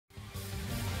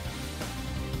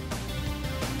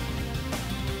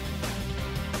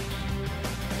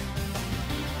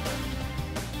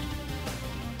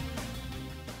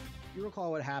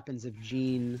recall what happens if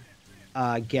Jean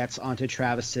gets onto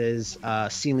Travis's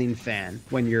ceiling fan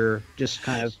when you're just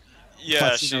kind of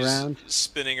Yeah, futzing she's around.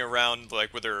 spinning around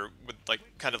like with like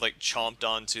kind of like chomped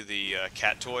onto the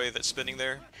cat toy that's spinning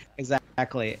there.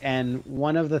 Exactly. And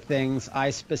one of the things I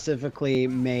specifically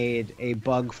made a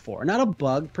bug for, not a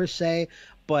bug per se,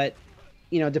 but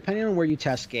depending on where you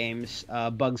test games,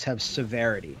 bugs have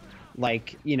severity.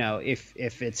 Like,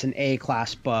 if it's an A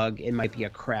class bug, it might be a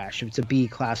crash. If it's a B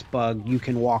class bug, you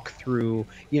can walk through,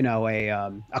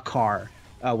 a car,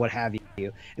 what have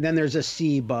you. And then there's a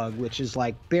C bug, which is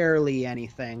like barely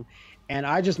anything. And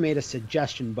I just made a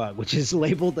suggestion bug, which is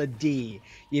labeled a D.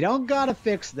 You don't gotta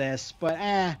fix this, but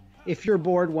if you're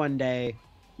bored one day,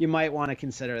 you might want to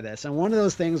consider this. And one of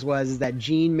those things was that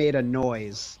Jean made a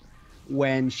noise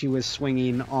when she was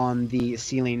swinging on the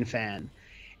ceiling fan.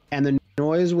 And the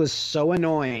noise was so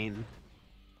annoying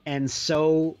and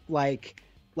so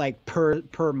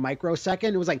per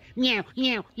microsecond, it was like meow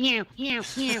meow meow meow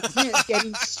meow, meow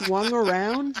getting swung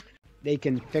around. They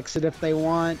can fix it if they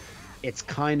want. It's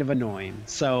kind of annoying.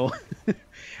 So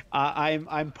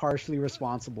I'm partially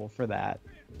responsible for that.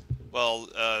 Well,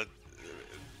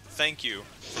 thank you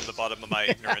from the bottom of my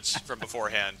ignorance from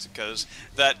beforehand, because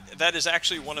that is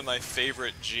actually one of my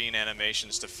favorite Jean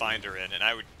animations to find her in, and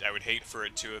I would hate for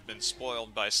it to have been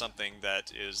spoiled by something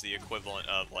that is the equivalent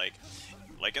of like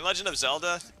in Legend of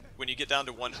Zelda, when you get down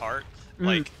to one heart,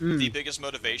 like the biggest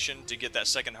motivation to get that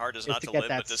second heart is Is not to to get live,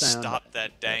 that but to sound. stop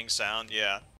that dang sound. Yeah.